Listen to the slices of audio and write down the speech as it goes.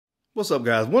What's up,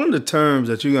 guys? One of the terms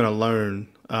that you're going to learn,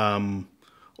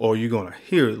 or you're going to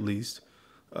hear at least,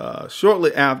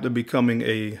 shortly after becoming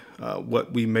a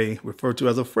what we may refer to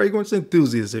as a fragrance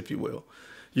enthusiast, if you will,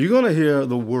 you're going to hear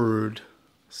the word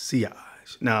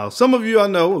sillage. Now, some of you I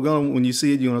know are going to, when you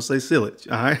see it, you're going to say sillage.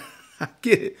 All right, I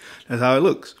get it. That's how it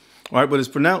looks. All right, but it's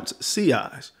pronounced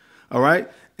sillage. All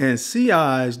right, and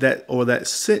sillage, that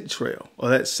scent trail or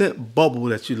that scent bubble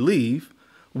that you leave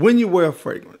when you wear a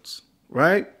fragrance,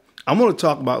 right? I'm going to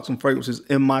talk about some fragrances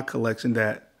in my collection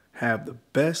that have the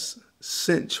best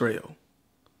scent trail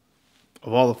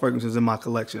of all the fragrances in my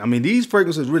collection. I mean, these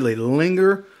fragrances really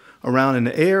linger around in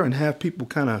the air and have people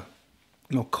kind of,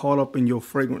 caught up in your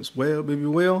fragrance web, if you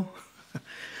will.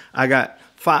 I got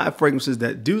 5 fragrances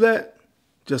that do that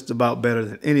just about better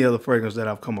than any other fragrance that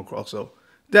I've come across. So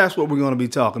that's what we're going to be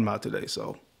talking about today.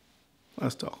 So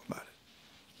let's talk about it.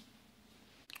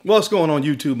 What's going on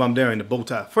YouTube? I'm Darren, the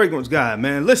Bowtie Fragrance Guy,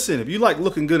 man. Listen, if you like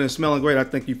looking good and smelling great, I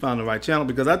think you found the right channel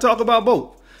because I talk about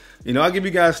both. I give you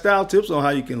guys style tips on how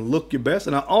you can look your best.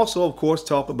 And I also, of course,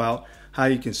 talk about how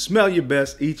you can smell your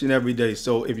best each and every day.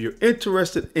 So if you're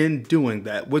interested in doing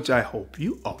that, which I hope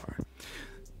you are,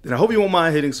 then I hope you won't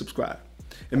mind hitting subscribe.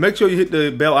 And make sure you hit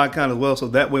the bell icon as well, so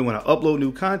that way when I upload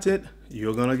new content,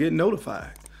 you're going to get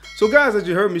notified. So guys, as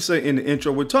you heard me say in the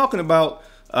intro, we're talking about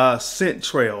scent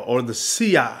trail or the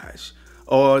sillage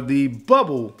or the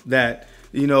bubble that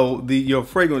your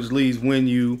fragrance leaves when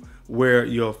you wear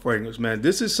your fragrance. Man,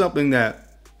 this is something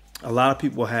that a lot of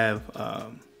people have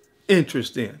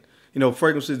interest in.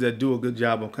 Fragrances that do a good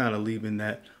job of kind of leaving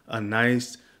that a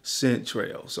nice scent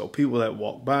trail. So people that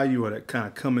walk by you or that kind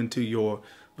of come into your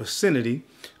vicinity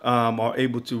are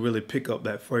able to really pick up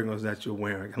that fragrance that you're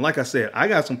wearing. And like I said, I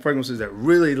got some fragrances that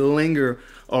really linger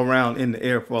around in the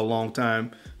air for a long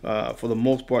time. For the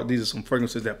most part, these are some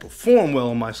fragrances that perform well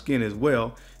on my skin as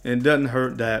well. And it doesn't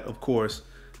hurt that, of course,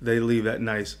 they leave that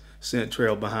nice scent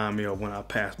trail behind me or when I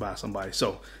pass by somebody.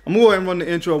 So I'm going to go ahead and run the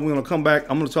intro. We're going to come back.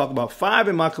 I'm going to talk about 5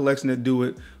 in my collection that do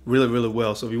it really, really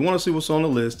well. So if you want to see what's on the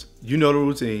list, you know the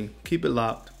routine. Keep it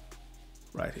locked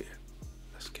right here.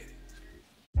 Let's get it.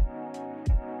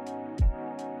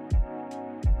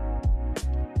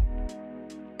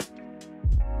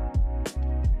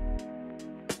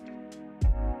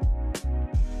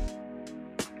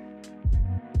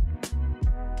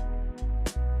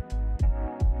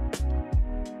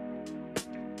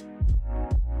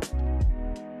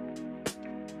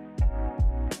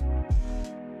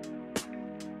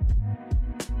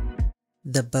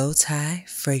 The Bowtie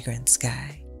Fragrance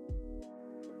Guy.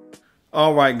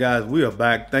 All right, guys, we are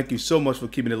back. Thank you so much for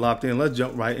keeping it locked in. Let's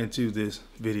jump right into this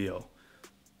video.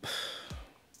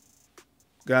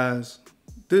 Guys,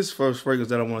 this first fragrance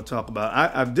that I want to talk about,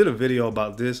 I did a video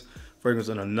about this fragrance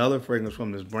and another fragrance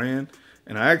from this brand.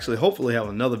 And I actually hopefully have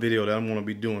another video that I'm going to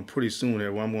be doing pretty soon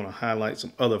here where I'm going to highlight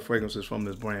some other fragrances from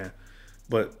this brand.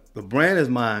 But the brand is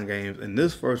Mind Games, and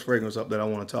this first fragrance up that I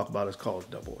want to talk about is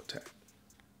called Double Attack.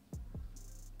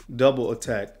 Double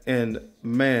Attack. And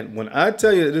man, when I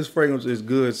tell you that this fragrance is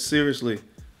good, seriously,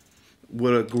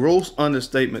 with a gross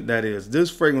understatement that is, this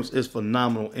fragrance is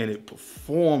phenomenal and it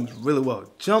performs really well.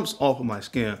 It jumps off of my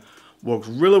skin, works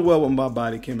really well with my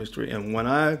body chemistry. And when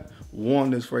I worn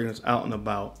this fragrance out and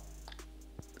about,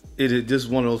 it is just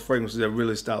one of those fragrances that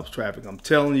really stops traffic. I'm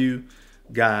telling you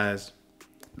guys,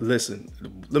 listen,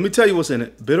 let me tell you what's in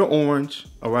it. Bitter orange,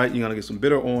 all right? You're going to get some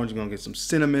bitter orange. You're going to get some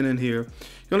cinnamon in here.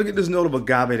 You're going to get this note of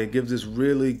agave that gives this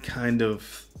really kind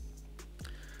of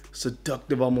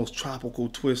seductive, almost tropical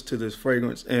twist to this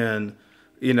fragrance. And,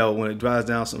 when it dries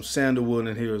down, some sandalwood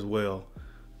in here as well.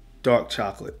 Dark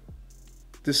chocolate.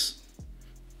 This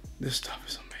stuff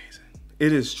is amazing.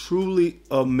 It is truly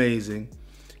amazing.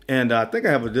 And I think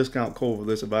I have a discount code for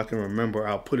this. If I can remember,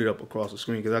 I'll put it up across the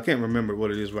screen because I can't remember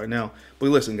what it is right now. But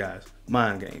listen, guys,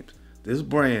 Mind Games. This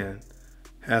brand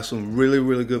has some really,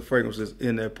 really good fragrances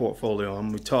in their portfolio. I'm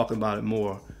going to be talking about it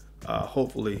more,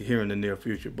 hopefully, here in the near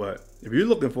future. But if you're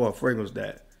looking for a fragrance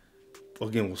that,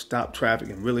 again, will stop traffic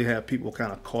and really have people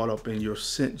kind of caught up in your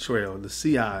scent trail, the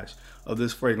sillage of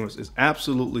this fragrance is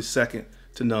absolutely second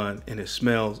to none. And it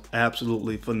smells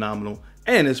absolutely phenomenal.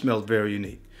 And it smells very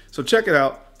unique. So check it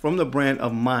out. From the brand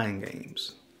of Mind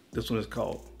Games. This one is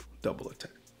called Double Attack.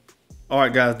 All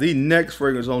right, guys, the next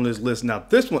fragrance on this list. Now,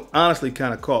 this one honestly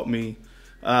kind of caught me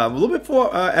a little bit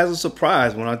as a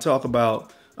surprise when I talk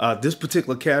about this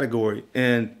particular category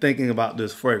and thinking about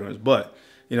this fragrance. But,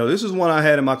 this is one I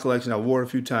had in my collection. I wore it a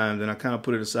few times and I kind of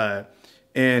put it aside.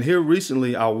 And here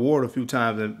recently, I wore it a few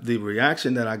times and the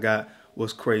reaction that I got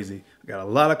was crazy. I got a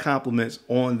lot of compliments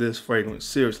on this fragrance.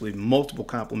 Seriously, multiple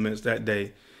compliments that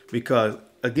day. Because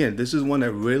again, this is one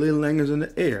that really lingers in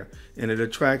the air and it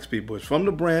attracts people. It's from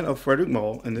the brand of Frederic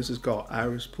Malle, and this is called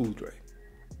Iris Poudre.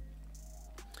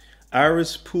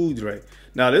 Iris Poudre.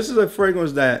 Now, this is a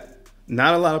fragrance that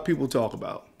not a lot of people talk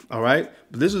about, all right?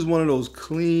 But this is one of those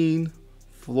clean,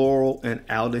 floral, and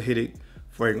aldehydic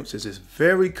fragrances. It's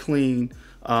very clean.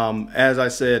 As I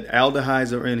said,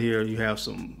 aldehydes are in here. You have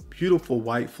some beautiful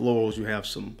white florals. You have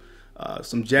some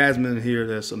jasmine in here.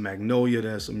 There's some magnolia.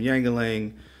 There's some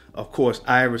ylang-ylang. Of course,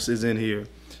 iris is in here.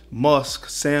 Musk,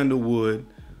 sandalwood.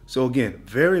 So again,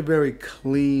 very, very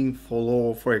clean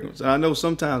floral fragrance. And I know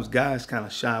sometimes guys kind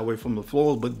of shy away from the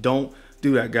florals, but don't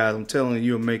do that, guys. I'm telling you,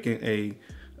 you're making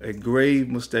a grave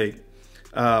mistake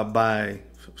by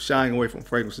shying away from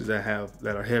fragrances that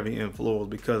are heavy in florals,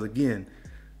 because again,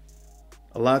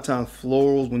 a lot of times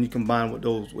florals, when you combine with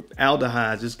those with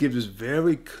aldehydes, just gives this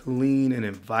very clean and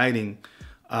inviting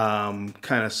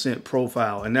kind of scent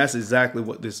profile. And that's exactly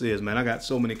what this is, man. I got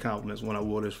so many compliments when I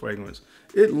wore this fragrance.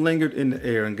 It lingered in the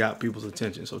air and got people's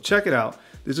attention. So check it out.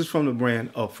 This is from the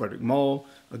brand of Frederic Malle.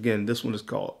 Again, this one is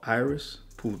called Iris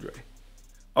Poudre.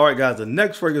 All right, guys, the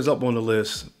next fragrance up on the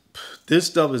list. This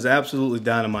stuff is absolutely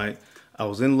dynamite. I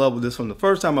was in love with this from the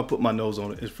first time I put my nose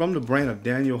on it. It's from the brand of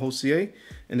Daniel Hosier,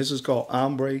 and this is called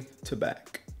Ombre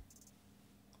Tabac.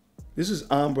 This is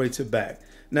Ombre Tabac.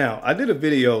 Now, I did a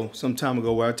video some time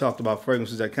ago where I talked about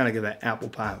fragrances that kind of give that apple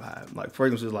pie vibe, like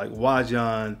fragrances like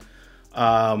Wajan,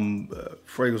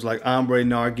 fragrances like Ombre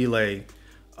Narguilé,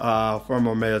 from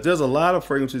Hermes. There's a lot of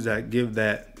fragrances that give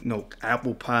that,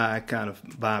 apple pie kind of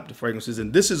vibe to fragrances,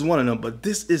 and this is one of them, but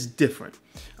this is different.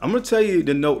 I'm gonna tell you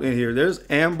the note in here. There's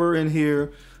amber in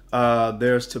here.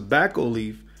 There's tobacco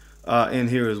leaf in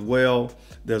here as well.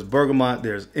 There's bergamot.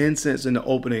 There's incense in the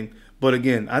opening. But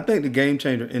again, I think the game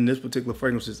changer in this particular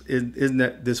fragrance is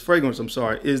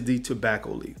the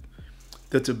tobacco leaf.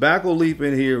 The tobacco leaf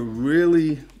in here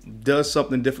really does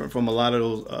something different from a lot of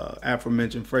those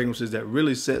aforementioned fragrances that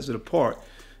really sets it apart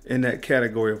in that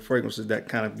category of fragrances that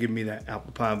kind of give me that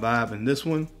apple pie vibe. And this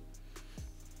one,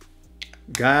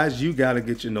 guys, you got to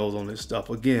get your nose on this stuff.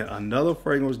 Again, another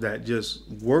fragrance that just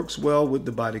works well with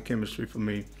the body chemistry for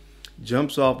me,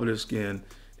 jumps off of the skin,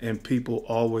 and people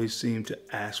always seem to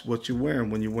ask what you're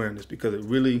wearing when you're wearing this, because it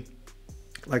really,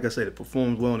 like I said, it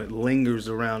performs well and it lingers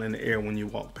around in the air when you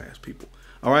walk past people.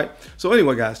 All right. So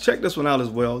anyway, guys, check this one out as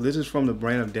well. This is from the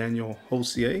brand of Daniel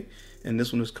Hosier, and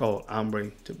this one is called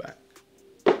Ombre Tabac.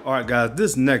 All right, guys,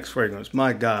 this next fragrance,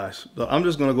 my gosh, I'm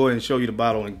just going to go ahead and show you the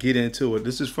bottle and get into it.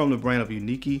 This is from the brand of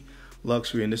Givenchy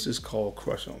Luxury, and this is called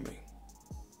Crush on Me.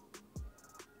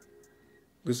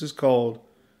 This is called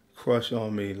Crush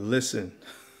on Me. Listen,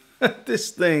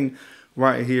 this thing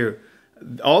right here,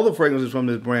 all the fragrances from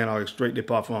this brand are straight de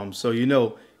Parfums, so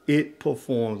it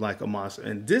performs like a monster.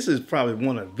 And this is probably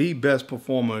one of the best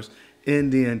performers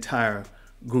in the entire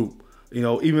group.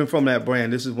 Even from that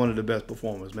brand, this is one of the best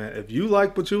performers, man. If you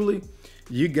like patchouli,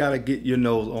 you got to get your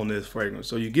nose on this fragrance.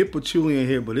 So you get patchouli in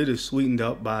here, but it is sweetened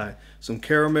up by some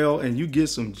caramel, and you get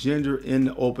some ginger in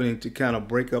the opening to kind of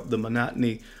break up the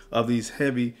monotony of these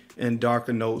heavy and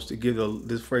darker notes to give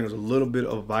this fragrance a little bit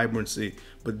of vibrancy.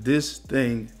 But this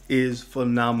thing is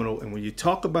phenomenal. And when you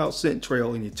talk about scent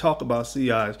trail and you talk about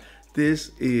sillage,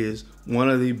 this is one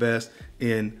of the best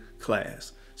in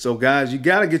class. So guys, you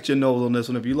got to get your nose on this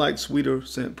one if you like sweeter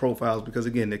scent profiles, because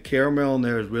again, the caramel in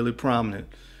there is really prominent,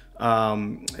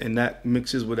 and that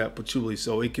mixes with that patchouli,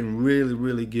 so it can really,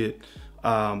 really get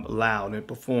loud and it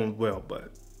performs well.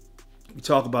 But we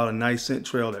talk about a nice scent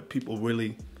trail that people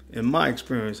really, in my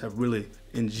experience, have really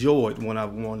enjoyed when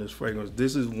I've worn this fragrance.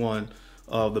 This is one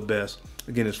of the best.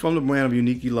 Again, it's from the brand of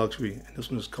Givenchy Luxury, and this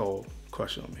one is called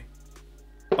Crush on Me.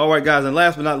 All right, guys, and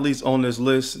last but not least on this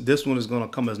list, this one is going to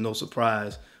come as no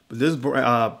surprise, but this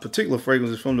particular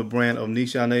fragrance is from the brand of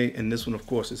Nichane, and this one, of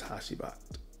course, is hacivat.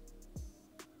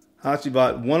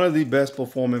 Hacivat, one of the best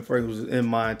performing fragrances in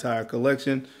my entire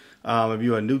collection. If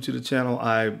you are new to the channel,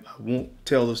 I won't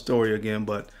tell the story again,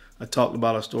 but I talked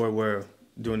about a story where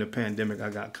during the pandemic, I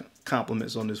got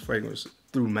compliments on this fragrance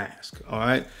through mask. All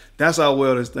right, that's how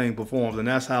well this thing performs, and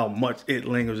that's how much it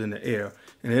lingers in the air,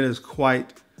 and it is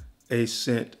quite a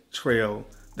scent trail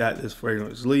that this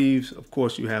fragrance leaves. Of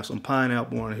course, you have some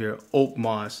pineapple in here, oak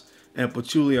moss, and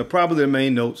patchouli are probably the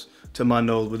main notes to my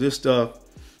nose, but this stuff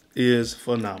is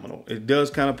phenomenal. It does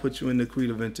kind of put you in the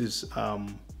Creative Vintage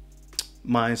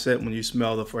mindset when you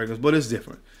smell the fragrance, but it's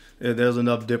different. There's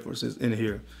enough differences in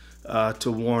here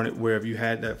to warrant it, where if you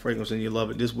had that fragrance and you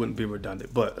love it, this wouldn't be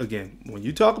redundant. But again, when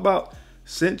you talk about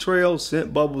scent trails,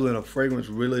 scent bubbles, and a fragrance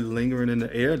really lingering in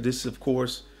the air, this, of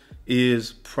course,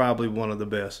 is probably one of the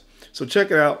best. So check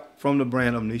it out from the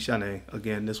brand of Nichane.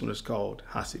 Again, this one is called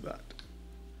hacivat.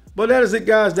 But that is it,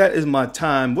 guys. That is my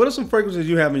time. What are some fragrances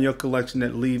you have in your collection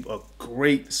that leave a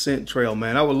great scent trail,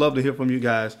 man? I would love to hear from you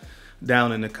guys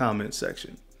down in the comment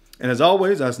section. And as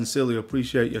always, I sincerely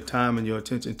appreciate your time and your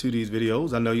attention to these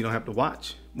videos. I know you don't have to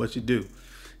watch, but you do.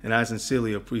 And I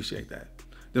sincerely appreciate that.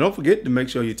 Then don't forget to make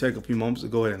sure you take a few moments to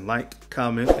go ahead and like,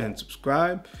 comment, and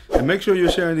subscribe. And make sure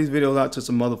you're sharing these videos out to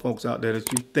some other folks out there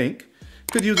that you think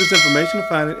could use this information to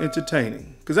find it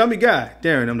entertaining. Because I'm your guy,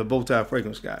 Darren. I'm the Bowtie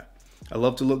Fragrance Guy. I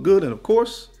love to look good, and of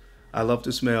course, I love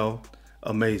to smell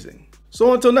amazing.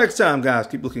 So until next time, guys,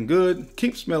 keep looking good,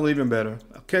 keep smelling even better.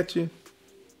 I'll catch you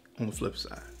on the flip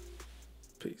side.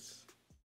 Peace.